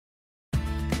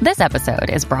This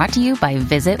episode is brought to you by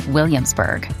Visit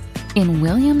Williamsburg. In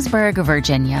Williamsburg,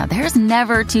 Virginia, there's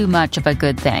never too much of a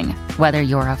good thing. Whether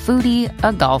you're a foodie,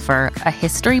 a golfer, a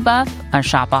history buff, a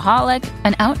shopaholic,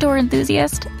 an outdoor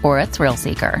enthusiast, or a thrill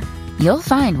seeker, you'll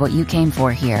find what you came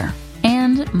for here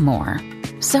and more.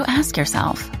 So ask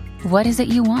yourself, what is it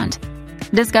you want?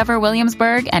 Discover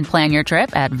Williamsburg and plan your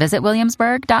trip at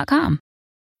visitwilliamsburg.com.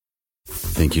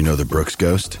 Think you know the Brooks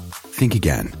Ghost? Think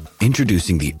again.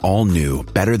 Introducing the all-new,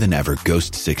 better-than-ever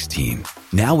Ghost 16.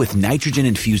 Now with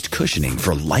nitrogen-infused cushioning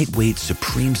for lightweight,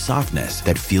 supreme softness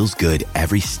that feels good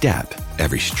every step,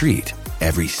 every street,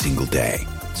 every single day.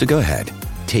 So go ahead,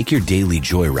 take your daily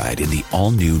joyride in the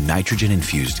all-new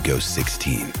nitrogen-infused Ghost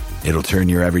 16. It'll turn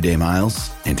your everyday miles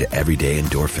into everyday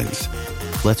endorphins.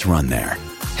 Let's run there.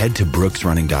 Head to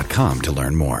brooksrunning.com to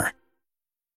learn more.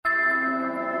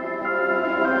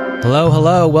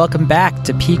 Hello. Welcome back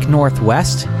to Peak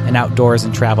Northwest, an outdoors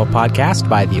and travel podcast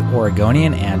by the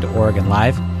Oregonian and Oregon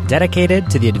Live,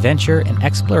 dedicated to the adventure and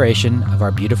exploration of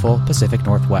our beautiful Pacific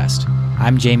Northwest.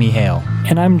 I'm Jamie Hale.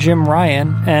 And I'm Jim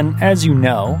Ryan. And as you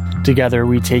know, together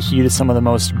we take you to some of the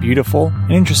most beautiful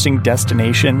and interesting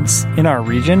destinations in our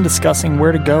region, discussing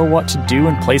where to go, what to do,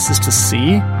 and places to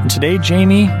see. And today,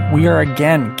 Jamie, we are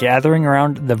again gathering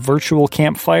around the virtual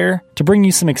campfire to bring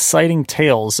you some exciting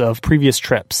tales of previous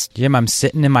trips. Jim, I'm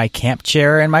sitting in my camp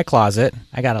chair in my closet.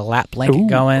 I got a lap blanket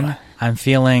going. I'm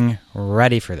feeling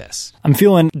ready for this. I'm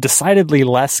feeling decidedly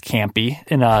less campy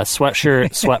in a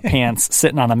sweatshirt, sweatpants,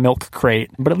 sitting on a milk crate.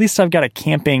 But at least I've got a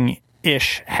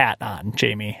camping-ish hat on,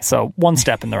 Jamie. So one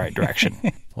step in the right direction.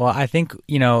 Well, I think,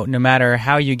 no matter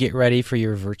how you get ready for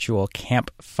your virtual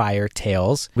campfire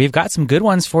tales, we've got some good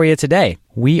ones for you today.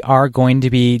 We are going to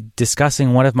be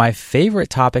discussing one of my favorite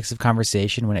topics of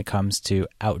conversation when it comes to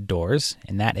outdoors,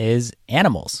 and that is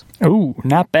animals. Ooh,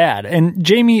 not bad. And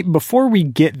Jamie, before we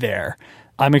get there,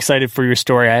 I'm excited for your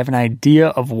story. I have an idea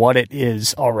of what it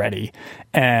is already.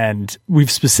 And we've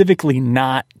specifically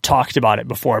not talked about it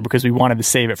before because we wanted to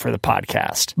save it for the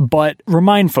podcast. But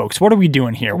remind folks, what are we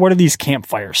doing here? What are these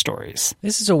campfire stories?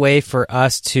 This is a way for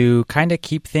us to kind of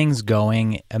keep things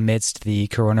going amidst the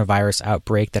coronavirus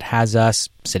outbreak that has us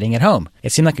sitting at home.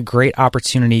 It seemed like a great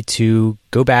opportunity to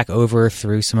go back over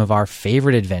through some of our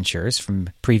favorite adventures from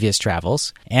previous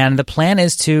travels. And the plan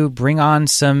is to bring on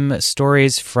some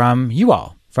stories from you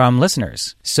all, from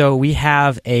listeners. So we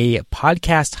have a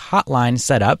podcast hotline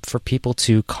set up for people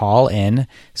to call in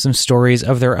some stories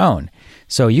of their own.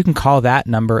 So you can call that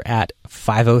number at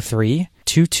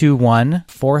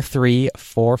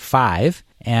 503-221-4345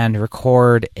 and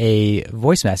record a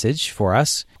voice message for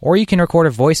us. Or you can record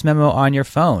a voice memo on your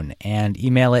phone and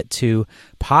email it to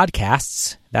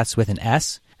podcasts, that's with an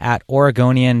S, at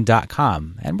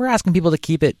Oregonian.com. And we're asking people to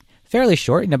keep it fairly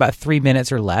short, in about 3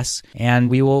 minutes or less, and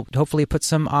we will hopefully put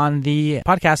some on the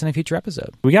podcast in a future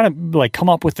episode. We got to come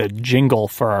up with a jingle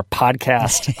for our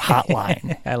podcast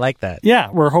hotline. I like that.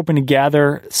 Yeah, we're hoping to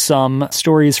gather some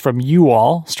stories from you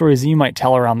all, stories that you might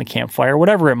tell around the campfire,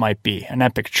 whatever it might be. An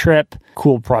epic trip,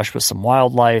 cool brush with some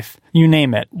wildlife, you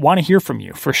name it. Want to hear from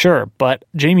you, for sure. But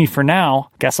Jamie, for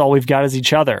now, guess all we've got is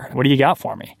each other. What do you got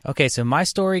for me? Okay, so my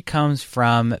story comes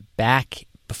from back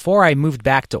before I moved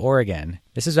back to Oregon.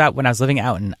 This is when I was living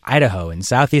out in Idaho, in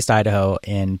southeast Idaho,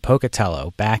 in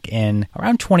Pocatello, back in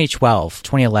around 2012,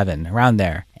 2011, around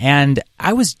there. And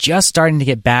I was just starting to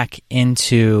get back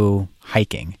into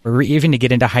hiking, or even to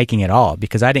get into hiking at all,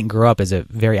 because I didn't grow up as a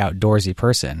very outdoorsy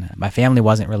person. My family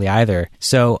wasn't really either.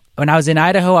 So when I was in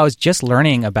Idaho, I was just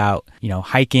learning about,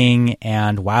 hiking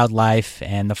and wildlife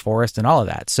and the forest and all of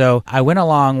that. So I went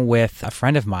along with a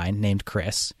friend of mine named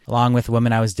Chris, along with a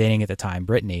woman I was dating at the time,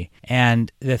 Brittany.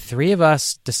 And the three of us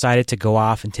decided to go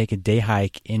off and take a day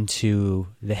hike into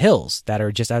the hills that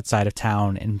are just outside of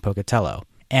town in Pocatello.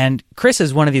 And Chris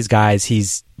is one of these guys,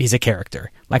 he's a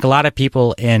character. Like a lot of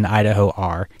people in Idaho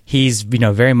are. He's,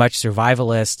 very much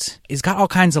survivalist. He's got all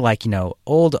kinds of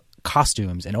old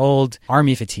costumes and old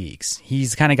army fatigues. He's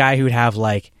the kind of guy who would have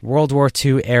World War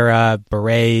II era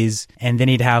berets, and then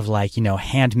he'd have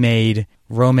handmade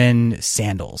Roman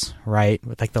sandals, right?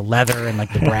 With the leather and the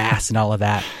brass and all of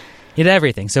that. He had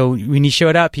everything. So when he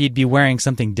showed up, he'd be wearing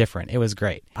something different. It was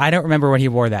great. I don't remember what he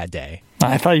wore that day.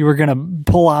 I thought you were going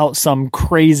to pull out some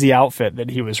crazy outfit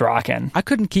that he was rocking. I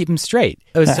couldn't keep him straight.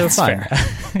 It was so fun.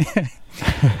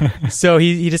 So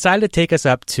he decided to take us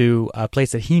up to a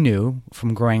place that he knew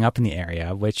from growing up in the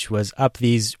area, which was up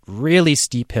these really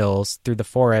steep hills through the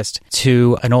forest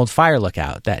to an old fire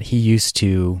lookout that he used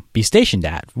to be stationed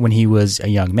at when he was a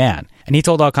young man. And he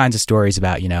told all kinds of stories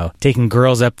about, taking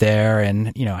girls up there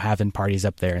and, having parties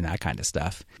up there and that kind of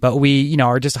stuff. But we,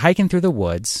 are just hiking through the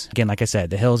woods. Again, like I said,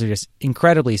 the hills are just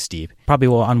incredibly steep, probably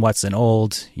on what's an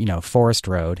old, forest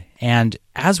road. And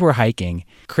as we're hiking,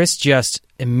 Chris just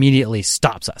immediately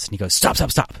stops us and he goes, stop,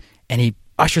 stop, stop. And he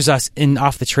ushers us in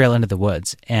off the trail into the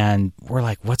woods. And we're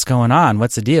like, what's going on?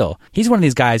 What's the deal? He's one of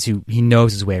these guys who he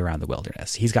knows his way around the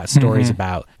wilderness. He's got stories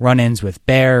about run-ins with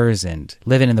bears and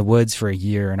living in the woods for a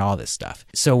year and all this stuff.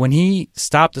 So when he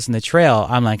stopped us in the trail,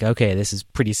 I'm like, okay, this is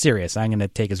pretty serious. I'm going to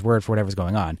take his word for whatever's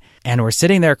going on. And we're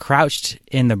sitting there crouched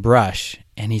in the brush.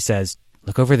 And he says,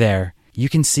 look over there. You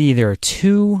can see there are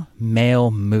 2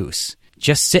 male moose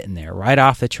just sitting there right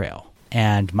off the trail.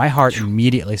 And my heart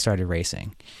immediately started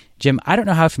racing. Jim, I don't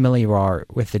know how familiar you are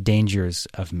with the dangers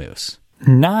of moose.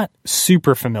 Not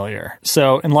super familiar,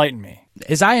 so enlighten me.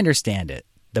 As I understand it,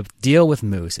 the deal with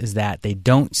moose is that they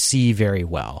don't see very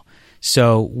well.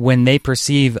 So when they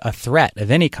perceive a threat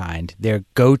of any kind, their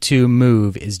go-to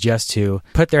move is just to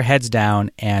put their heads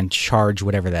down and charge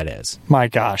whatever that is. My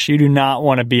gosh, you do not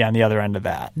want to be on the other end of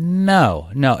that. No.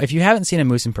 If you haven't seen a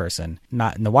moose in person,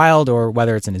 not in the wild or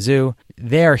whether it's in a zoo,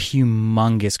 they're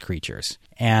humongous creatures.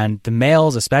 And the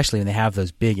males, especially when they have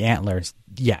those big antlers,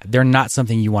 they're not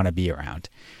something you want to be around.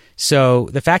 So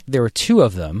the fact that there were 2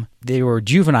 of them, they were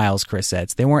juveniles, Chris said.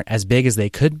 They weren't as big as they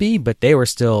could be, but they were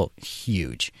still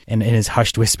huge. And in his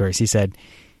hushed whispers, he said,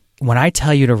 when I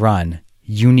tell you to run,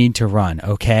 you need to run,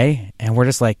 okay? And we're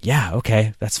just like, yeah,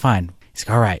 okay, that's fine. He's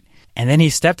like, all right. And then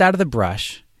he stepped out of the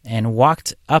brush and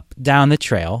walked up down the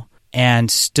trail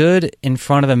and stood in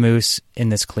front of the moose in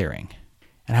this clearing.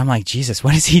 And I'm like, Jesus,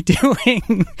 what is he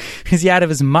doing? Is he out of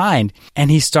his mind? And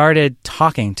he started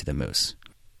talking to the moose.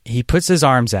 He puts his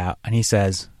arms out and he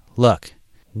says, look,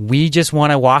 we just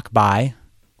want to walk by.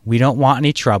 We don't want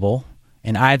any trouble.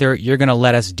 And either you're going to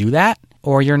let us do that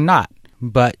or you're not.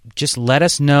 But just let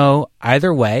us know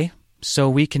either way so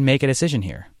we can make a decision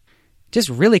here. Just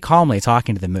really calmly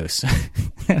talking to the moose.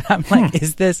 And I'm like,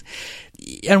 is this...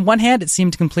 On one hand, it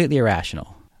seemed completely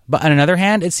irrational. But on another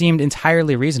hand, it seemed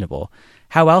entirely reasonable.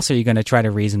 How else are you going to try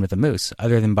to reason with a moose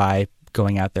other than by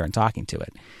going out there and talking to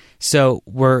it? So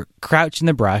we're crouched in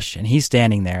the brush and he's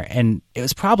standing there, and it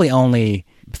was probably only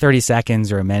 30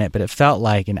 seconds or a minute, but it felt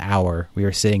like an hour we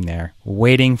were sitting there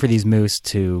waiting for these moose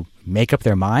to make up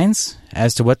their minds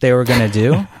as to what they were going to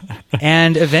do.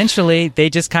 And eventually they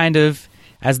just kind of,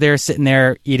 as they're sitting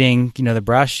there eating, the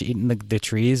brush, eating the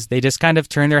trees, they just kind of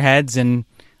turned their heads and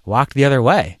walked the other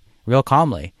way real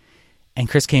calmly. And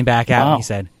Chris came back out and he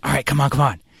said, all right, come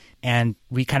on. And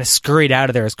we kind of scurried out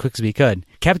of there as quick as we could.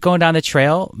 Kept going down the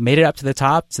trail, made it up to the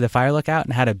top, to the fire lookout,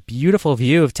 and had a beautiful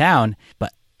view of town.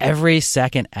 But every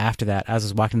second after that, as I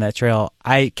was walking that trail,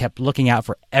 I kept looking out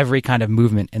for every kind of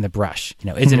movement in the brush.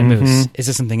 Is it a moose? Is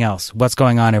it something else? What's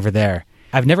going on over there?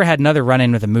 I've never had another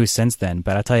run-in with a moose since then,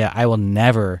 but I'll tell you, I will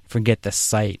never forget the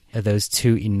sight of those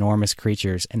 2 enormous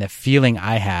creatures and the feeling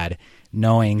I had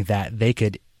knowing that they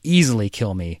could easily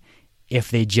kill me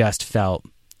if they just felt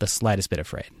the slightest bit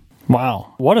afraid.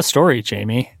 Wow. What a story,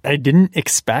 Jamie. I didn't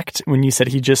expect when you said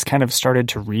he just kind of started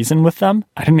to reason with them.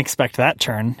 I didn't expect that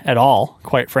turn at all,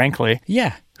 quite frankly.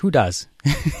 Yeah, who does?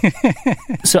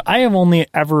 So I have only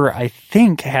ever, I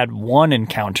think, had one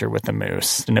encounter with a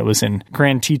moose, and it was in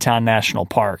Grand Teton National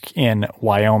Park in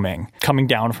Wyoming, coming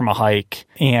down from a hike,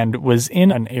 and was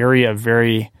in an area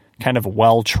very kind of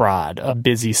well-trod, a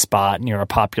busy spot near a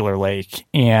popular lake,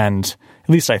 and at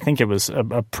least I think it was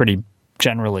a pretty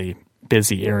generally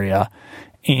busy area,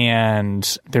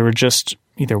 and there were just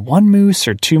either 1 moose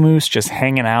or 2 moose just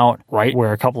hanging out right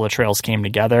where a couple of trails came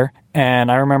together. And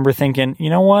I remember thinking, you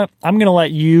know what? I'm going to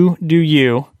let you do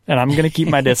you, and I'm going to keep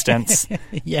my distance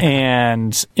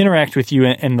and interact with you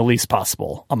in the least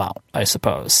possible amount, I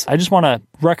suppose. I just want to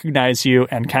recognize you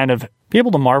and kind of be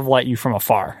able to marvel at you from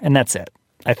afar, and that's it,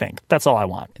 I think. That's all I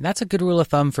want. And that's a good rule of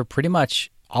thumb for pretty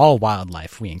much all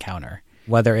wildlife we encounter.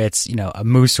 Whether it's, a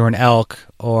moose or an elk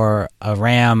or a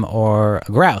ram or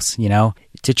a grouse,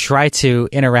 to try to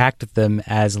interact with them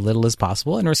as little as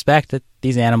possible and respect that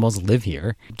these animals live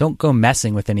here. Don't go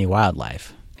messing with any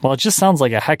wildlife. Well, it just sounds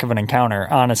like a heck of an encounter,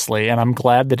 honestly, and I'm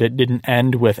glad that it didn't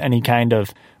end with any kind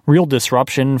of real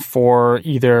disruption for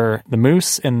either the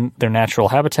moose in their natural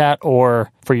habitat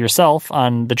or for yourself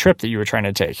on the trip that you were trying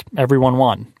to take. Everyone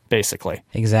won, basically.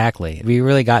 Exactly. We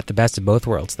really got the best of both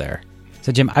worlds there.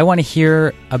 So, Jim, I want to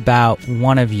hear about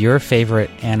one of your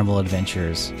favorite animal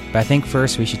adventures, but I think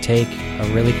first we should take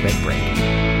a really quick break.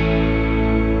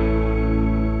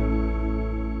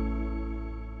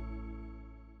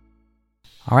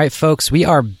 All right, folks, we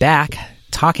are back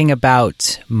talking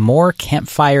about more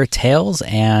campfire tales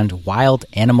and wild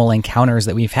animal encounters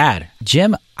that we've had.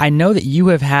 Jim, I know that you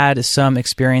have had some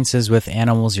experiences with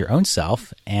animals your own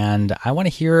self, and I want to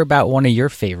hear about one of your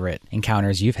favorite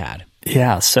encounters you've had.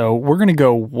 Yeah, so we're going to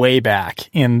go way back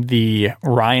in the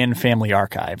Ryan family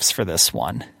archives for this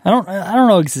one. I don't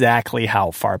know exactly how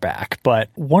far back, but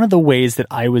one of the ways that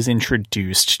I was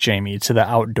introduced, Jamie, to the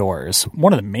outdoors,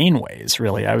 one of the main ways,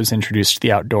 really, I was introduced to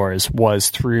the outdoors was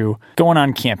through going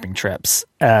on camping trips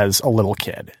as a little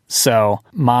kid. So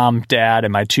mom, dad,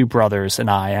 and my two brothers and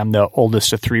I'm the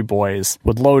oldest of three boys,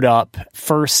 would load up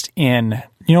first in,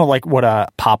 you know, like what a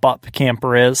pop-up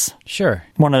camper is? Sure.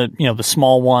 One of, the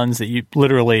small ones that you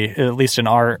literally, at least in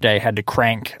our day, had to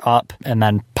crank up and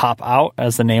then pop out,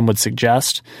 as the name would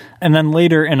suggest. And then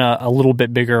later in a little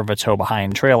bit bigger of a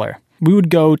tow-behind trailer. We would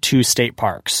go to state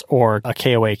parks or a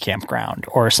KOA campground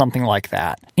or something like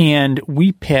that. And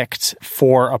we picked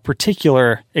for a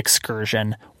particular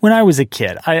excursion when I was a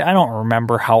kid. I don't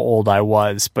remember how old I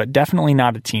was, but definitely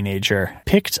not a teenager.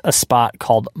 Picked a spot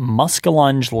called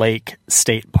Muskellunge Lake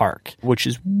State Park, which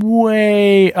is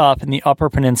way up in the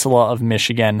Upper Peninsula of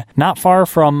Michigan, not far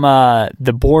from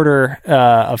the border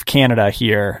of Canada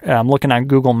here. I'm looking on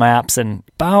Google Maps, and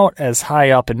about as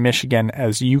high up in Michigan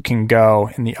as you can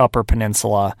go in the Upper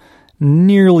Peninsula.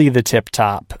 Nearly the tip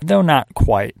top, though not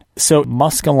quite. So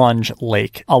Muskellunge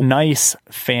Lake, a nice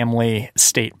family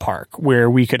state park where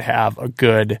we could have a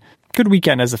good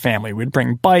weekend as a family. We'd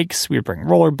bring bikes, we'd bring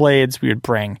rollerblades, we would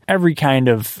bring every kind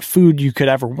of food you could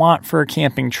ever want for a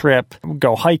camping trip,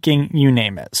 go hiking, you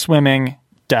name it, swimming,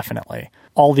 definitely.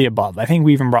 All the above. I think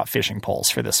we even brought fishing poles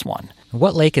for this one.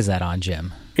 What lake is that on,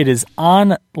 Jim? It is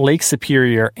on Lake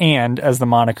Superior and, as the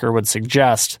moniker would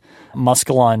suggest,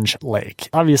 Muskellunge Lake.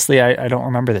 Obviously, I don't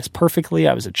remember this perfectly.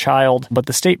 I was a child, but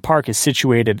the state park is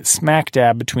situated smack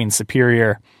dab between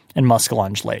Superior and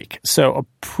Muskellunge Lake. So a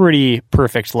pretty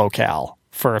perfect locale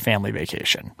for a family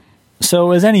vacation.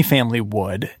 So as any family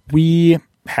would, we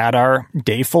had our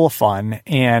day full of fun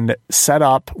and set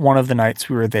up one of the nights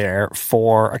we were there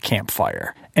for a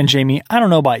campfire. And Jamie, I don't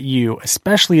know about you,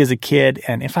 especially as a kid,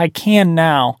 and if I can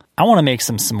now, I want to make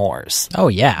some s'mores. Oh,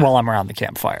 yeah. While I'm around the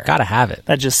campfire. Gotta have it.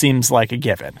 That just seems like a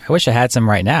given. I wish I had some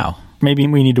right now. Maybe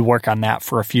we need to work on that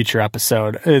for a future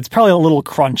episode. It's probably a little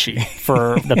crunchy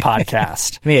for the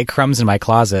podcast. I get crumbs in my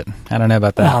closet. I don't know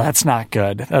about that. No, that's not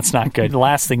good. That's not good. The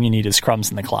last thing you need is crumbs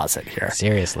in the closet here.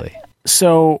 Seriously.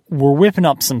 So we're whipping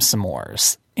up some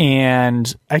s'mores,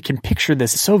 and I can picture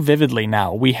this so vividly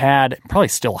now. We had, probably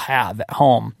still have at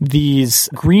home, these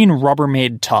green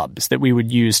Rubbermaid tubs that we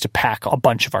would use to pack a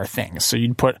bunch of our things. So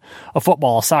you'd put a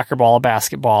football, a soccer ball, a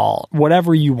basketball,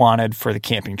 whatever you wanted for the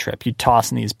camping trip. You'd toss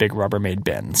in these big Rubbermaid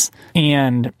bins.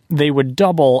 And they would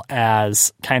double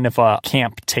as kind of a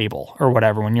camp table or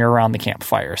whatever when you're around the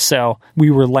campfire. So we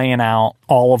were laying out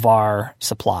all of our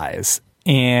supplies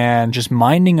and just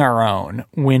minding our own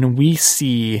when we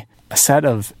see a set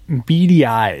of beady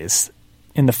eyes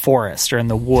in the forest or in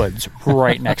the woods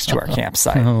right next to our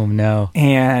campsite. Oh, no.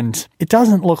 And it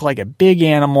doesn't look like a big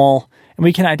animal, and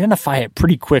we can identify it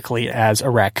pretty quickly as a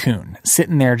raccoon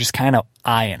sitting there just kind of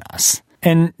eyeing us.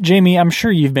 And Jamie, I'm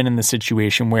sure you've been in the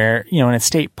situation where, in a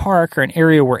state park or an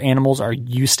area where animals are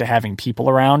used to having people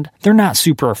around, they're not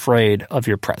super afraid of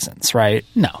your presence, right?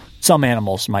 No. Some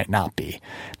animals might not be.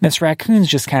 This raccoon's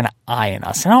just kind of eyeing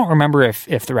us. And I don't remember if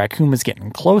the raccoon was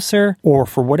getting closer or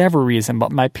for whatever reason,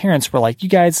 but my parents were like, you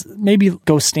guys, maybe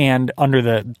go stand under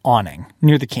the awning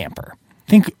near the camper. I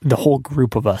think the whole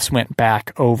group of us went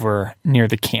back over near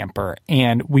the camper,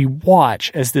 and we watch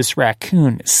as this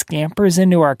raccoon scampers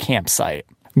into our campsite,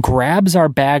 grabs our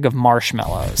bag of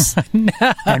marshmallows,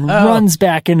 and runs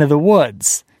back into the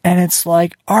woods. And it's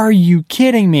like, are you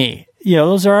kidding me?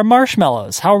 Those are our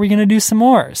marshmallows. How are we going to do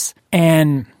s'mores?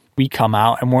 And we come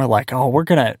out and we're like, oh, we're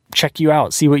going to check you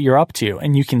out, see what you're up to.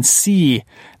 And you can see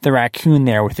the raccoon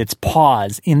there with its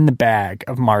paws in the bag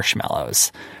of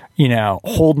marshmallows,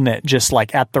 holding it just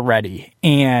like at the ready.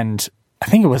 And I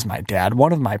think it was my dad,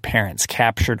 one of my parents,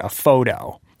 captured a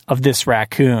photo of this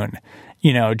raccoon,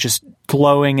 just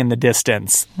glowing in the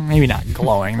distance. Maybe not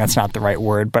glowing, that's not the right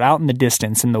word, but out in the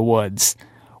distance in the woods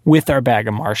with our bag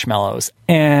of marshmallows.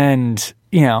 And,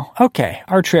 okay,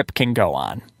 our trip can go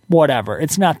on. Whatever.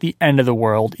 It's not the end of the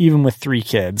world, even with 3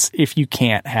 kids, if you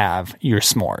can't have your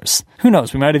s'mores. Who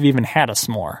knows? We might have even had a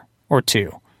s'more or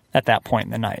 2 at that point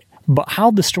in the night. But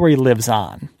how the story lives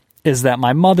on is that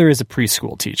my mother is a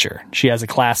preschool teacher. She has a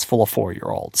class full of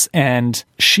 4-year-olds, and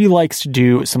she likes to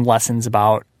do some lessons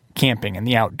about camping and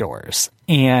the outdoors.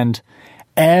 And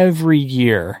every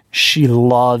year, she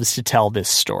loves to tell this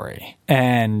story.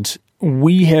 And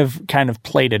we have kind of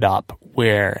played it up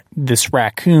where this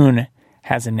raccoon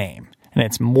has a name. And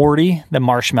it's Morty the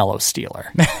Marshmallow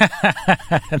Stealer.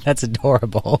 That's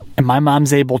adorable. And my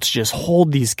mom's able to just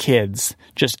hold these kids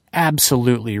just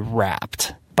absolutely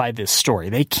rapt by this story.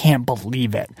 They can't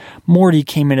believe it. Morty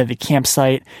came into the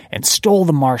campsite and stole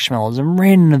the marshmallows and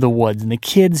ran into the woods, and the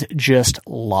kids just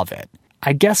love it.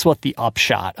 I guess what the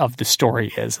upshot of the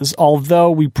story is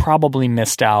although we probably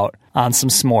missed out on some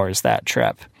s'mores that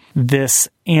trip, this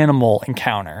animal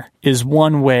encounter is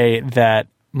one way that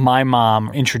my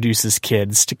mom introduces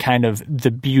kids to kind of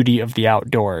the beauty of the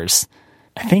outdoors,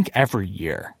 I think every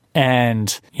year.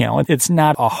 And, you know, it's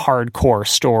not a hardcore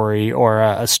story or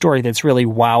a story that's really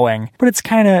wowing, but it's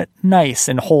kind of nice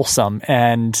and wholesome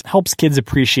and helps kids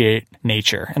appreciate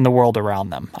nature and the world around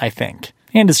them, I think.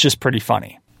 And it's just pretty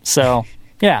funny. So,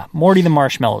 yeah, Morty the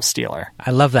Marshmallow Stealer.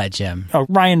 I love that, Jim. A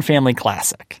Ryan family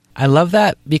classic. I love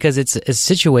that because it's a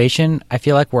situation, I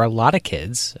feel like, where a lot of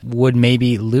kids would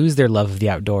maybe lose their love of the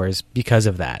outdoors because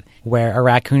of that, where a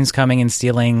raccoon's coming and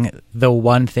stealing the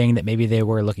one thing that maybe they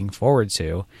were looking forward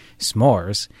to,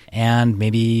 s'mores, and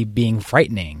maybe being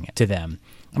frightening to them.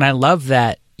 And I love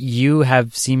that you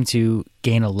have seemed to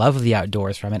gain a love of the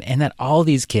outdoors from it, and that all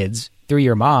these kids, through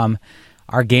your mom,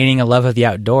 are gaining a love of the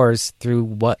outdoors through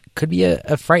what could be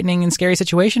a frightening and scary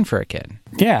situation for a kid.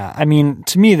 Yeah, I mean,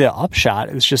 to me, the upshot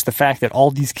is just the fact that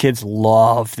all these kids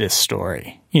love this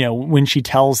story. You know, when she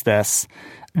tells this,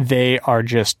 they are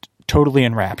just totally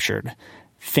enraptured,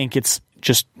 think it's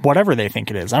just whatever they think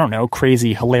it is. I don't know,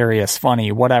 crazy, hilarious,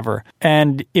 funny, whatever.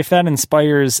 And if that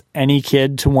inspires any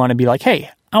kid to want to be like, hey,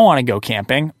 I want to go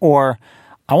camping, or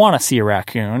I want to see a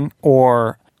raccoon,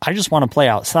 or I just want to play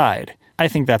outside, I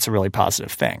think that's a really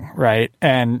positive thing, right?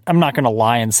 And I'm not going to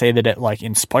lie and say that it like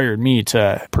inspired me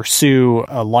to pursue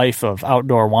a life of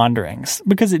outdoor wanderings,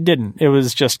 because it didn't. It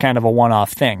was just kind of a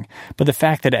one-off thing. But the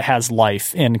fact that it has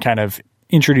life in kind of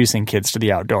introducing kids to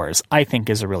the outdoors, I think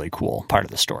is a really cool part of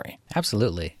the story.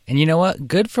 Absolutely. And you know what?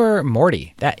 Good for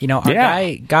Morty. That, you know, our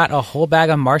guy got a whole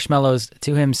bag of marshmallows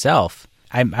to himself.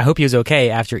 I hope he was okay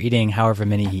after eating however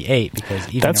many he ate, because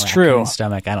even That's a true. raccoon's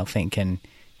stomach, I don't think, can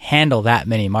handle that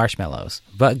many marshmallows.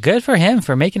 But good for him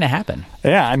for making it happen.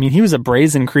 Yeah, I mean, he was a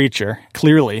brazen creature,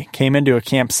 clearly. Came into a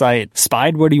campsite,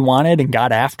 spied what he wanted, and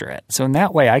got after it. So in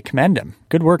that way, I commend him.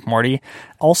 Good work, Morty.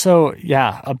 Also,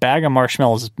 yeah, a bag of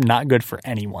marshmallows is not good for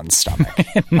anyone's stomach,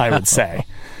 no. I would say.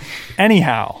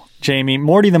 Anyhow, Jamie,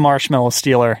 Morty the Marshmallow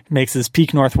Stealer makes his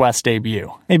Peak Northwest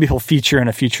debut. Maybe he'll feature in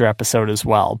a future episode as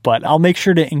well, but I'll make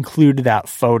sure to include that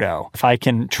photo if I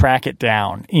can track it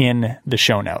down in the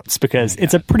show notes, because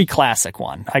it's a pretty classic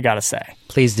one, I gotta say.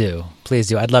 Please do. Please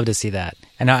do. I'd love to see that.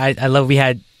 And I love, we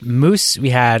had moose,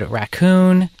 we had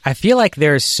raccoon. I feel like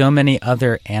there's so many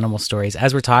other animal stories.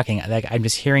 As we're talking, like I'm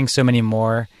just hearing so many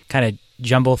more kind of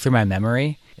jumble through my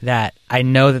memory, that I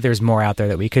know that there's more out there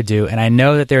that we could do. And I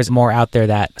know that there's more out there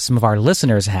that some of our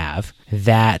listeners have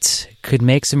that could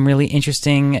make some really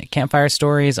interesting campfire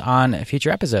stories on future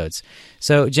episodes.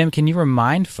 So, Jim, can you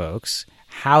remind folks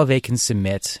how they can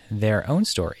submit their own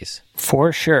stories?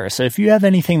 For sure. So if you have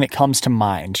anything that comes to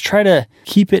mind, try to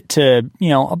keep it to,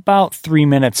 about 3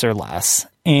 minutes or less.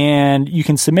 And you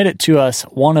can submit it to us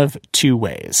one of two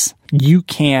ways. You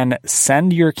can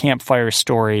send your campfire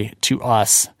story to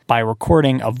us by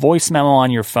recording a voice memo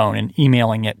on your phone and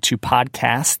emailing it to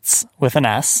podcasts with an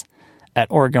S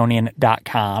at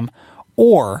Oregonian.com,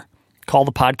 or call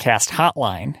the podcast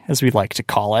hotline, as we like to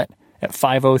call it, at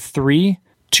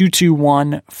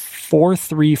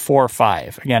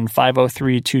 503-221-4345. Again,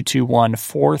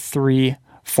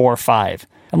 503-221-4345.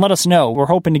 And let us know. We're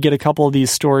hoping to get a couple of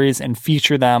these stories and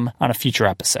feature them on a future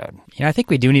episode. I think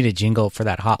we do need a jingle for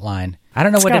that hotline. I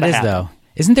don't know what it is, though.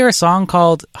 Isn't there a song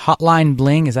called Hotline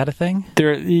Bling? Is that a thing?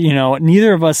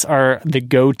 Neither of us are the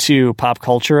go-to pop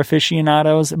culture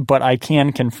aficionados, but I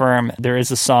can confirm there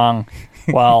is a song.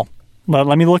 Well,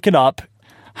 let me look it up.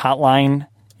 Hotline,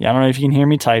 I don't know if you can hear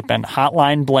me typing.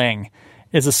 Hotline Bling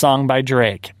is a song by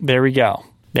Drake. There we go.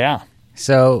 Yeah.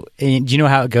 So, do you know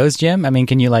how it goes, Jim? I mean,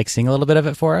 can you sing a little bit of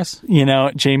it for us?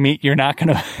 Jamie, you're not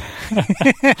gonna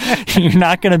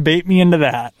bait me into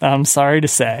that. I'm sorry to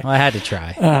say. Well, I had to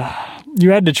try.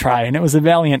 You had to try, and it was a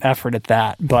valiant effort at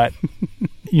that, but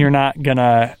you're not going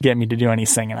to get me to do any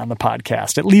singing on the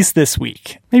podcast, at least this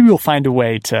week. Maybe we'll find a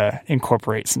way to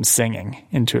incorporate some singing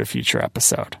into a future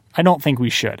episode. I don't think we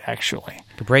should, actually.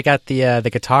 To break out the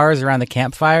guitars around the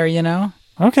campfire,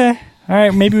 Okay. All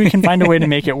right, maybe we can find a way to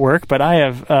make it work, but I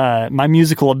have, my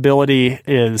musical ability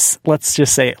is, let's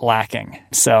just say, lacking.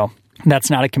 So that's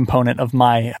not a component of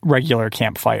my regular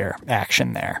campfire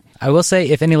action there. I will say,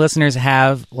 if any listeners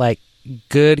have,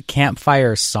 good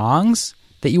campfire songs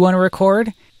that you want to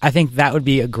record, I think that would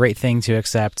be a great thing to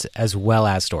accept, as well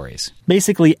as stories.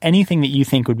 Basically, anything that you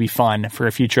think would be fun for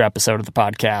a future episode of the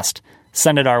podcast,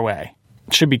 send it our way.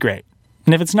 It should be great.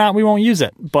 And if it's not, we won't use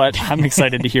it, but I'm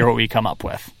excited to hear what we come up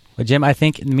with. Well, Jim, I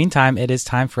think in the meantime, it is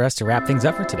time for us to wrap things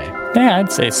up for today. Yeah,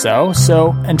 I'd say so.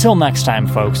 So until next time,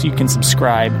 folks, you can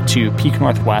subscribe to Peak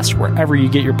Northwest wherever you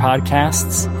get your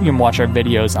podcasts. You can watch our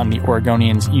videos on the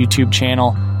Oregonians YouTube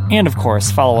channel. And, of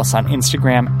course, follow us on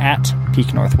Instagram at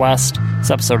Peak Northwest.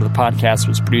 This episode of the podcast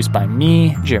was produced by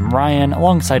me, Jim Ryan,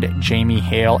 alongside Jamie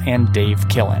Hale and Dave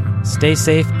Killen. Stay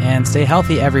safe and stay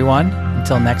healthy, everyone.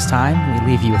 Until next time,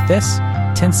 we leave you with this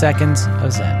 10 seconds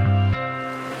of Zen.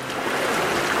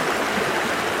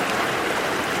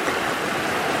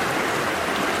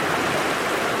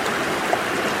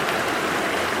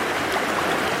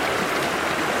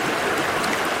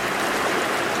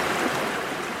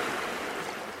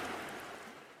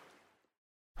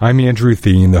 I'm Andrew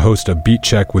Thien, the host of Beat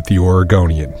Check with the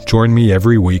Oregonian. Join me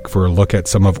every week for a look at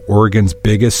some of Oregon's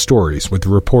biggest stories with the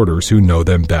reporters who know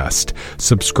them best.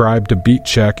 Subscribe to Beat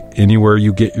Check anywhere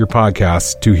you get your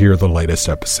podcasts to hear the latest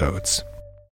episodes.